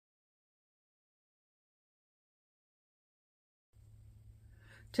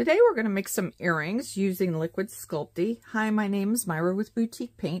Today we're going to make some earrings using liquid Sculpey. Hi, my name is Myra with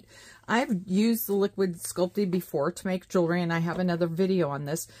Boutique Paint. I've used the liquid Sculpey before to make jewelry, and I have another video on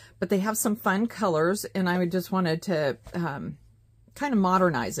this, but they have some fun colors, and I just wanted to kind of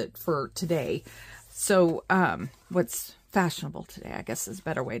modernize it for today. So what's fashionable today, I guess is a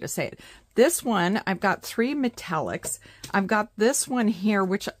better way to say it. This one, I've got 3 metallics. I've got this one here,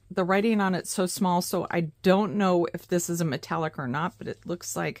 which the writing on it's so small, so I don't know if this is a metallic or not, but it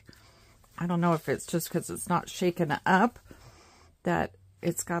looks like, I don't know if it's just because it's not shaken up, that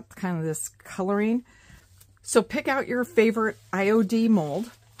it's got kind of this coloring. So pick out your favorite IOD mold.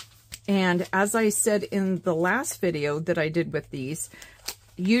 And as I said in the last video that I did with these,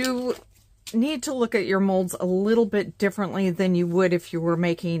 you need to look at your molds a little bit differently than you would if you were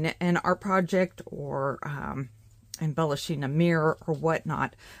making an art project or embellishing a mirror or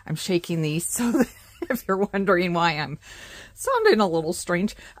whatnot. I'm shaking these so that if you're wondering why I'm sounding a little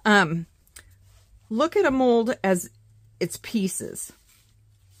strange, look at a mold as its pieces.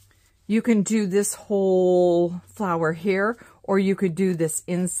 You can do this whole flower here, or you could do this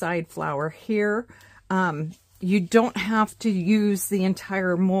inside flower here. You don't have to use the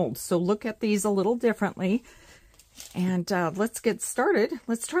entire mold. So look at these a little differently. And let's get started.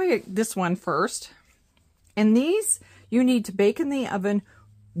 Let's try this one first. And these you need to bake in the oven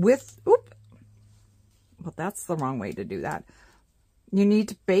with, well, that's the wrong way to do that. You need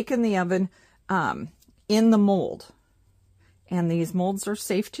to bake in the oven in the mold. And these molds are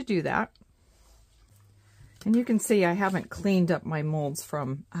safe to do that. And you can see I haven't cleaned up my molds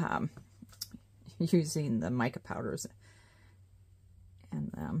from using the mica powders in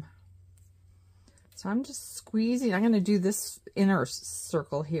them. So I'm just squeezing. I'm going to do this inner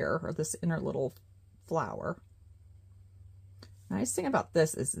circle here, or this inner little flower. Nice thing about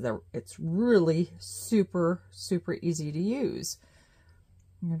this is that it's really super easy to use.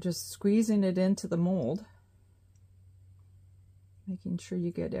 You're just squeezing it into the mold, making sure you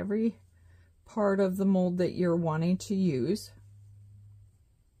get every part of the mold that you're wanting to use.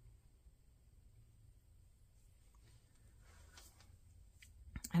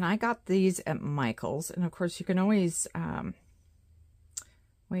 And I got these at Michael's, and of course you can always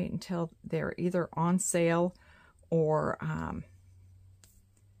wait until they're either on sale or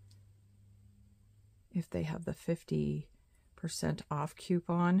if they have the 50% off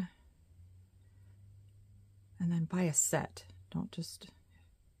coupon. And then buy a set. Don't just,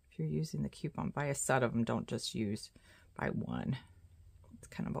 if you're using the coupon, buy a set of them. Don't just buy one. It's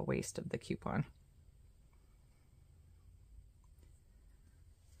kind of a waste of the coupon.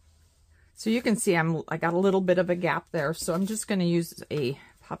 So you can see I got a little bit of a gap there, so I'm just going to use a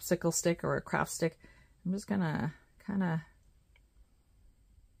popsicle stick or a craft stick. I'm just going to kind of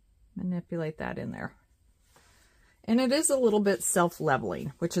manipulate that in there. And it is a little bit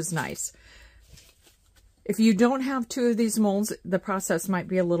self-leveling, which is nice. If you don't have 2 of these molds, the process might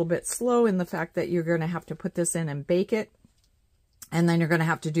be a little bit slow in the fact that you're going to have to put this in and bake it. And then you're going to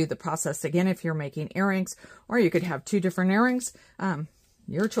have to do the process again if you're making earrings, or you could have 2 different earrings.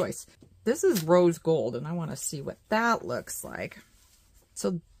 Your choice. This is rose gold, and I want to see what that looks like.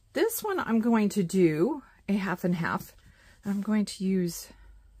 So this one I'm going to do a half and half. I'm going to use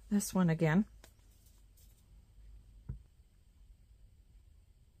this one again.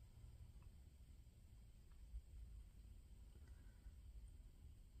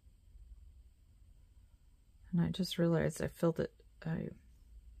 And I just realized I filled it. I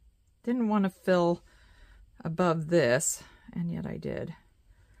didn't want to fill above this, and yet I did.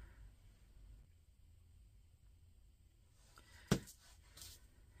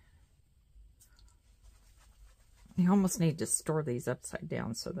 You almost need to store these upside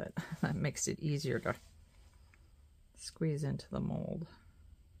down so that that makes it easier to squeeze into the mold.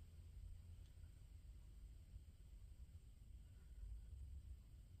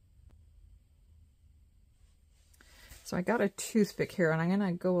 So I got a toothpick here, and I'm going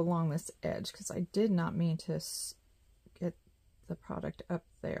to go along this edge because I did not mean to get the product up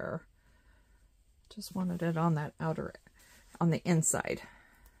there. Just wanted it on that outer, on the inside.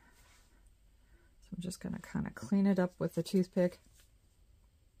 I'm just going to kind of clean it up with the toothpick.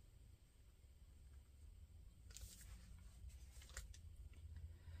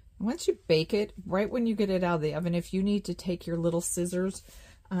 And once you bake it, right when you get it out of the oven, if you need to take your little scissors,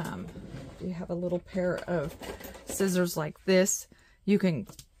 you have a little pair of scissors like this, you can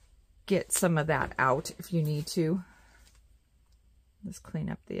get some of that out if you need to. Just clean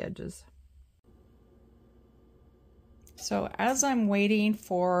up the edges. So as I'm waiting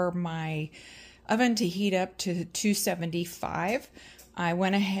for my oven to heat up to 275, I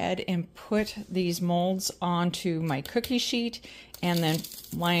went ahead and put these molds onto my cookie sheet and then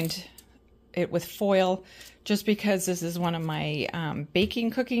lined it with foil, just because this is one of my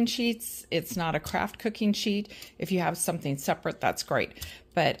baking cooking sheets. It's not a craft cooking sheet. If you have something separate, that's great.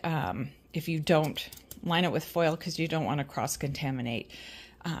 But if you don't, line it with foil because you don't want to cross-contaminate.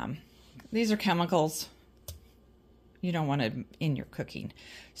 These are chemicals you don't want to in your cooking.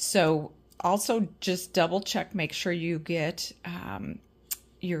 So also just double check, make sure you get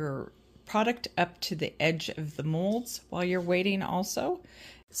your product up to the edge of the molds while you're waiting also.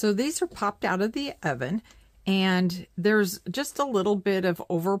 So these are popped out of the oven and there's just a little bit of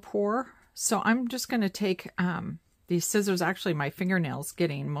overpour. So I'm just going to take these scissors, actually my fingernails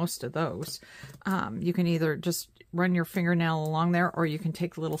getting most of those. You can either just run your fingernail along there or you can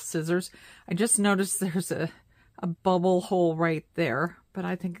take little scissors. I just noticed there's a bubble hole right there, but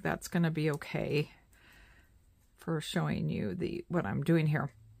I think that's going to be okay for showing you what I'm doing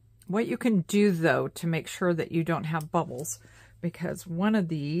here. What you can do though to make sure that you don't have bubbles, because one of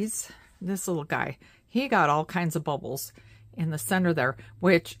these, this little guy, he got all kinds of bubbles in the center there,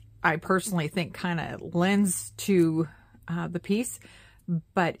 which I personally think kind of lends to the piece.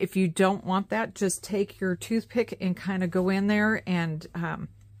 But if you don't want that, just take your toothpick and kind of go in there and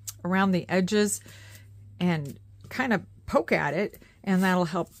around the edges and kind of poke at it, and that'll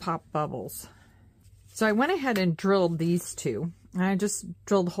help pop bubbles. So I went ahead and drilled these two. I just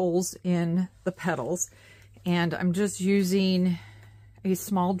drilled holes in the petals, and I'm just using a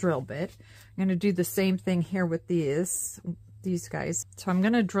small drill bit. I'm going to do the same thing here with these guys. So I'm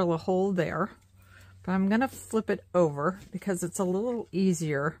going to drill a hole there, but I'm going to flip it over because it's a little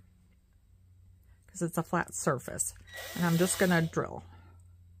easier because it's a flat surface. And I'm just going to drill.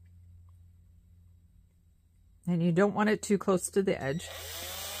 And you don't want it too close to the edge.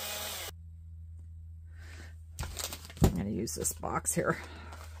 I'm going to use this box here.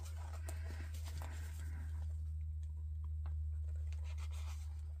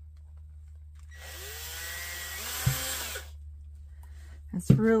 It's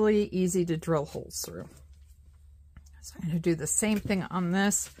really easy to drill holes through. So I'm going to do the same thing on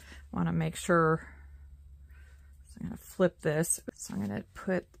this. I want to make sure. So I'm going to flip this. So I'm going to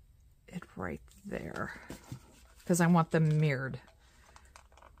put it right there because I want them mirrored.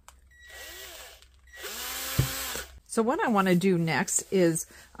 So what I want to do next is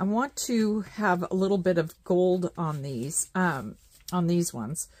I want to have a little bit of gold on these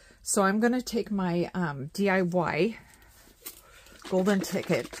ones. So I'm going to take my DIY golden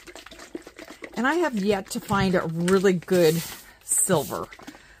ticket, and I have yet to find a really good silver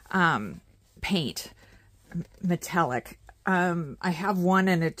paint, metallic. I have one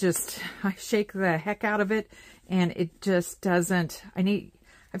and I shake the heck out of it and it just doesn't,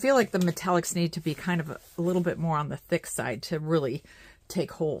 I feel like the metallics need to be kind of a little bit more on the thick side to really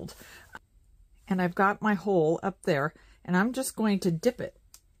take hold. And I've got my hole up there, and I'm just going to dip it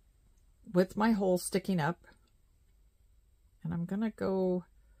with my hole sticking up. And I'm going to go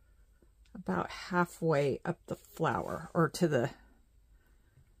about halfway up the flower, or to the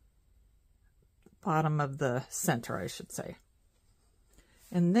bottom of the center, I should say.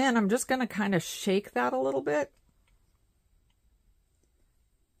 And then I'm just going to kind of shake that a little bit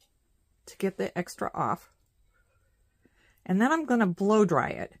to get the extra off. And then I'm going to blow dry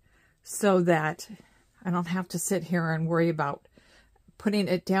it so that I don't have to sit here and worry about putting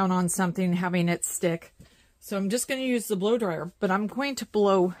it down on something, having it stick. So I'm just going to use the blow dryer, but I'm going to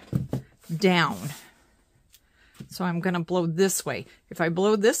blow down. So I'm going to blow this way. If I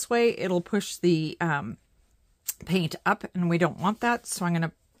blow this way, it'll push the paint up, and we don't want that. So I'm going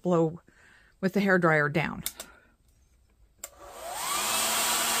to blow with the hairdryer down.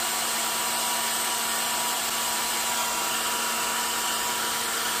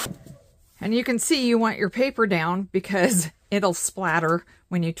 And you can see you want your paper down because it'll splatter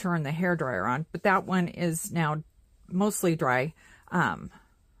when you turn the hairdryer on. But that one is now mostly dry.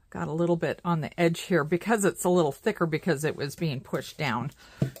 Got a little bit on the edge here because it's a little thicker because it was being pushed down.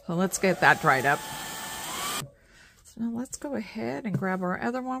 So let's get that dried up. So now let's go ahead and grab our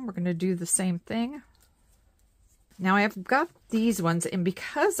other one. We're going to do the same thing. Now I've got these ones, and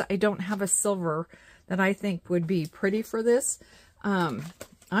because I don't have a silver that I think would be pretty for this,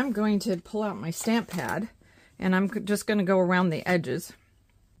 I'm going to pull out my stamp pad, and I'm just going to go around the edges.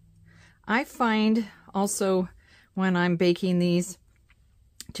 I find also when I'm baking these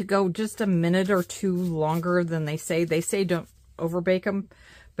to go just a minute or two longer than they say. They say don't overbake them,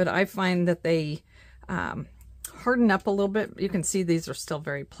 but I find that they harden up a little bit. You can see these are still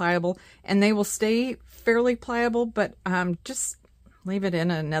very pliable, and they will stay fairly pliable, but just leave it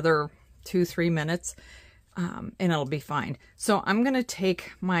in another 2-3 minutes. and it'll be fine. So I'm going to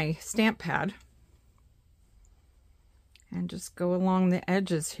take my stamp pad and just go along the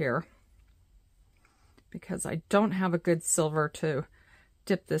edges here, because I don't have a good silver to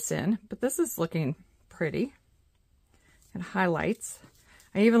dip this in, but this is looking pretty. It highlights.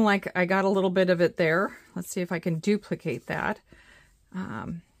 I got a little bit of it there. Let's see if I can duplicate that.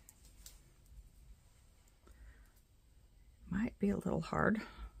 Might be a little hard.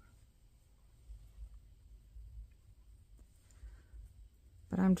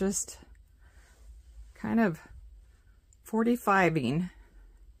 But I'm just kind of 45ing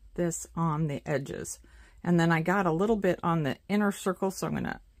this on the edges. And then I got a little bit on the inner circle, so I'm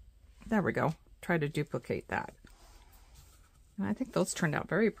gonna, there we go, try to duplicate that. And I think those turned out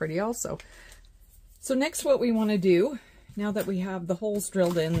very pretty also. So next what we want to do, now that we have the holes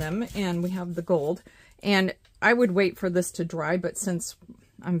drilled in them and we have the gold, and I would wait for this to dry, but since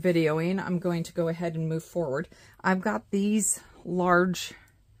I'm videoing, I'm going to go ahead and move forward. I've got these large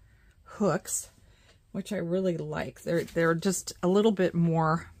hooks, which I really like. They're just a little bit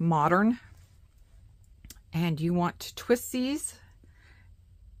more modern. And you want to twist these.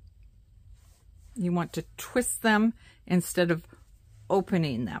 You want to twist them instead of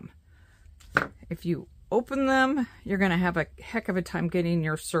opening them. If you open them, you're going to have a heck of a time getting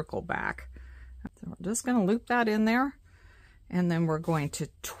your circle back. So we're just going to loop that in there, and then we're going to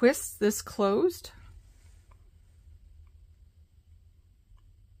twist this closed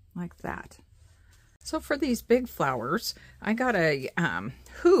like that. So for these big flowers, I got a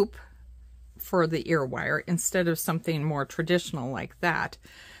hoop for the ear wire instead of something more traditional like that.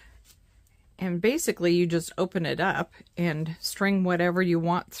 And basically you just open it up and string whatever you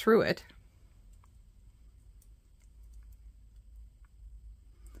want through it.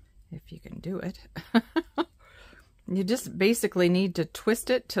 If you can do it. You just basically need to twist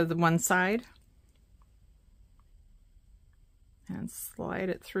it to the one side and slide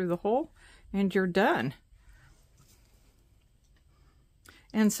it through the hole, and you're done.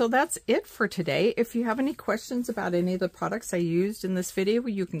 And so that's it for today. If you have any questions about any of the products I used in this video,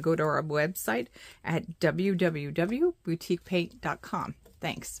 you can go to our website at www.boutiquepaint.com.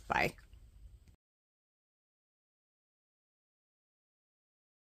 Thanks. Bye.